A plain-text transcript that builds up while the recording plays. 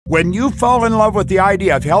When you fall in love with the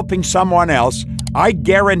idea of helping someone else, I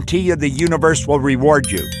guarantee you the universe will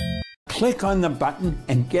reward you. Click on the button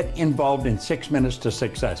and get involved in 6 Minutes to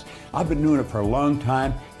Success. I've been doing it for a long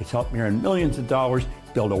time. It's helped me earn millions of dollars,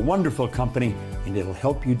 build a wonderful company, and it'll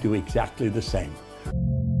help you do exactly the same.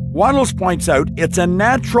 Waddles points out it's a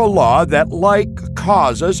natural law that like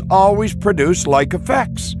causes always produce like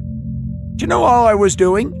effects. Do you know all I was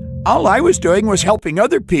doing? All I was doing was helping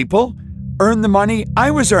other people earn the money I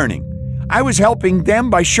was earning. I was helping them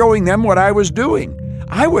by showing them what I was doing.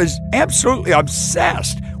 I was absolutely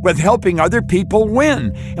obsessed with helping other people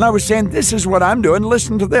win. And I was saying, this is what I'm doing,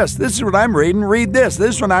 listen to this. This is what I'm reading, read this.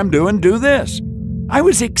 This is what I'm doing, do this. I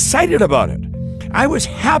was excited about it. I was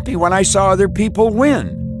happy when I saw other people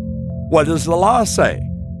win. What does the law say?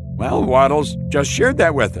 Well, Waddles just shared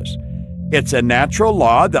that with us. It's a natural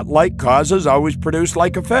law that like causes always produce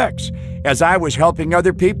like effects. As I was helping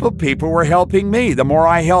other people, people were helping me. The more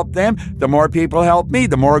I helped them, the more people helped me.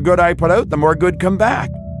 The more good I put out, the more good come back.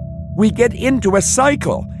 We get into a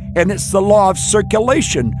cycle, and it's the law of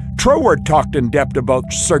circulation. Troward talked in depth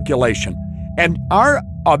about circulation, and our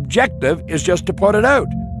objective is just to put it out.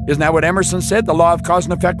 Isn't that what Emerson said? The law of cause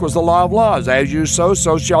and effect was the law of laws. As you sow,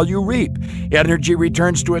 so shall you reap. Energy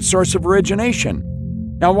returns to its source of origination.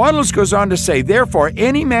 Now, Waddles goes on to say, therefore,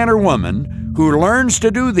 any man or woman who learns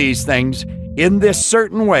to do these things in this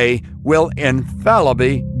certain way will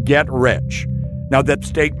infallibly get rich. Now, that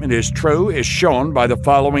statement is true is shown by the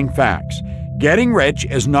following facts. Getting rich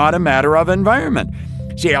is not a matter of environment.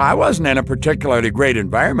 See, I wasn't in a particularly great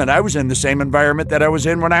environment. I was in the same environment that I was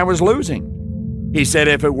in when I was losing. He said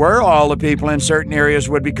if it were, all the people in certain areas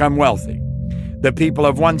would become wealthy. The people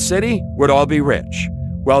of one city would all be rich,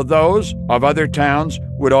 while those of other towns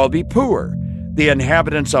would all be poor. The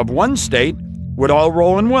inhabitants of one state would all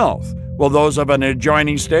roll in wealth, while those of an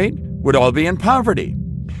adjoining state would all be in poverty.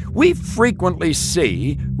 We frequently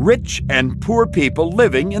see rich and poor people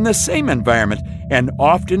living in the same environment and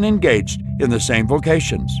often engaged in the same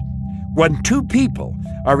vocations. When two people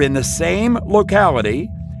are in the same locality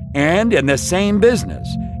and in the same business,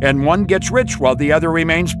 and one gets rich while the other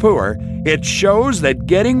remains poor, it shows that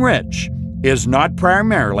getting rich is not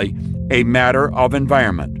primarily a matter of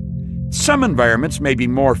environment. Some environments may be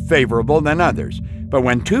more favorable than others, but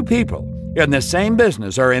when two people in the same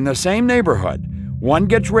business or in the same neighborhood, one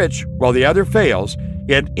gets rich while the other fails,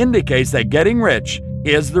 it indicates that getting rich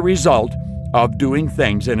is the result of doing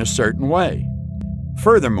things in a certain way.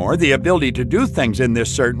 Furthermore, the ability to do things in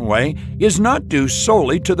this certain way is not due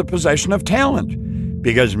solely to the possession of talent,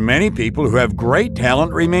 because many people who have great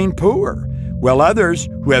talent remain poor, while others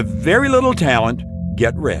who have very little talent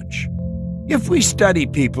get rich. If we study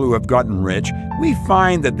people who have gotten rich, we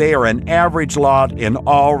find that they are an average lot in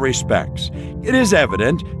all respects. It is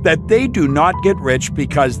evident that they do not get rich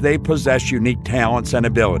because they possess unique talents and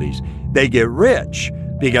abilities. They get rich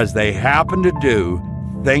because they happen to do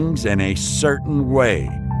things in a certain way.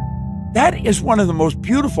 That is one of the most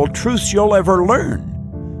beautiful truths you'll ever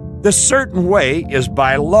learn. The certain way is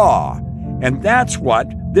by law, and that's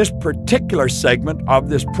what this particular segment of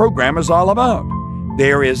this program is all about.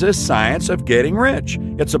 There is a science of getting rich.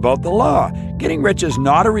 It's about the law. Getting rich is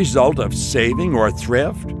not a result of saving or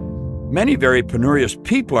thrift. Many very penurious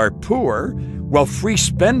people are poor, while free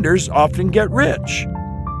spenders often get rich.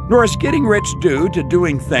 Nor is getting rich due to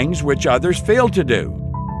doing things which others fail to do.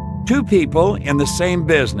 Two people in the same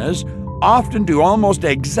business often do almost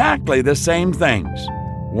exactly the same things.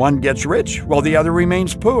 One gets rich while the other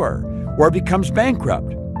remains poor or becomes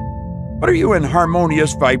bankrupt. What are you in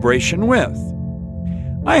harmonious vibration with?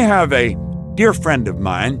 I have a dear friend of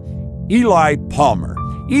mine, Eli Palmer.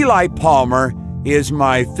 Eli Palmer is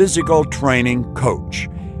my physical training coach.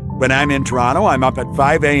 When I'm in Toronto, I'm up at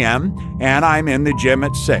 5 a.m. and I'm in the gym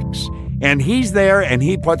at 6. And he's there and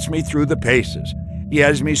he puts me through the paces. He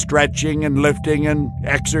has me stretching and lifting and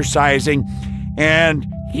exercising, and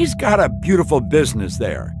he's got a beautiful business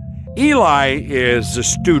there. Eli is a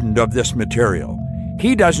student of this material.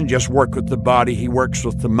 He doesn't just work with the body, he works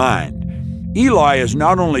with the mind. Eli is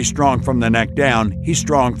not only strong from the neck down, he's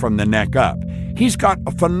strong from the neck up. He's got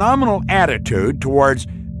a phenomenal attitude towards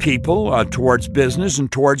people, towards business,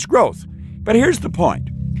 and towards growth. But here's the point.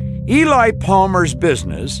 Eli Palmer's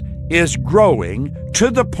business is growing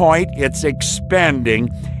to the point it's expanding,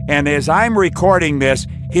 and as I'm recording this,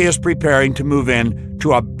 he is preparing to move in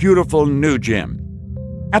to a beautiful new gym.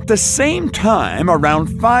 At the same time, around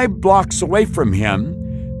 5 blocks away from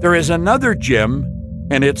him, there is another gym,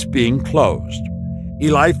 and it's being closed.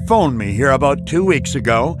 Eli phoned me here about 2 weeks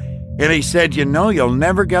ago, and he said, you know, you'll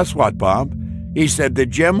never guess what, Bob. He said the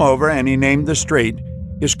gym over, and he named the street,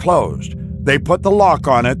 is closed. They put the lock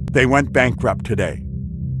on it. They went bankrupt today.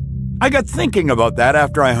 I got thinking about that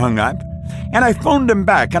after I hung up, and I phoned him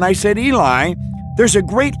back and I said, Eli, there's a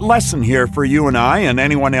great lesson here for you and I and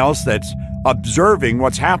anyone else that's observing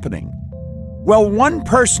what's happening. Well, one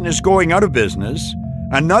person is going out of business,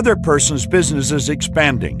 another person's business is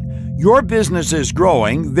expanding. Your business is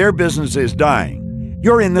growing, their business is dying.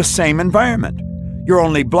 You're in the same environment. You're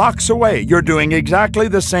only blocks away. You're doing exactly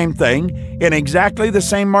the same thing in exactly the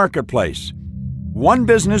same marketplace. One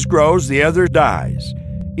business grows, the other dies.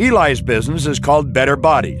 Eli's business is called Better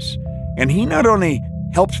Bodies, and he not only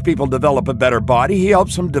helps people develop a better body, he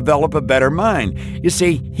helps them develop a better mind. You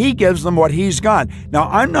see, he gives them what he's got. Now,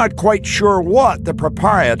 I'm not quite sure what the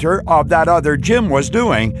proprietor of that other gym was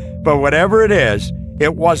doing, but whatever it is,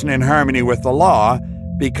 it wasn't in harmony with the law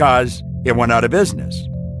because it went out of business.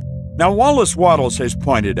 Now, Wallace Wattles has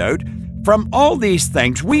pointed out, from all these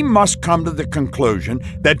things, we must come to the conclusion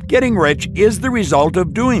that getting rich is the result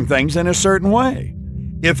of doing things in a certain way.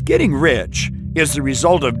 If getting rich is the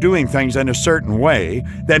result of doing things in a certain way,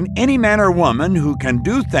 then any man or woman who can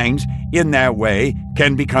do things in that way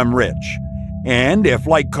can become rich. And if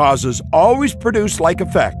like causes always produce like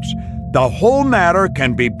effects, the whole matter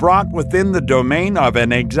can be brought within the domain of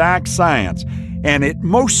an exact science, and it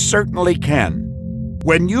most certainly can.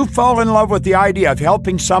 When you fall in love with the idea of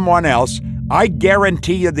helping someone else, I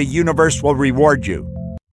guarantee you the universe will reward you.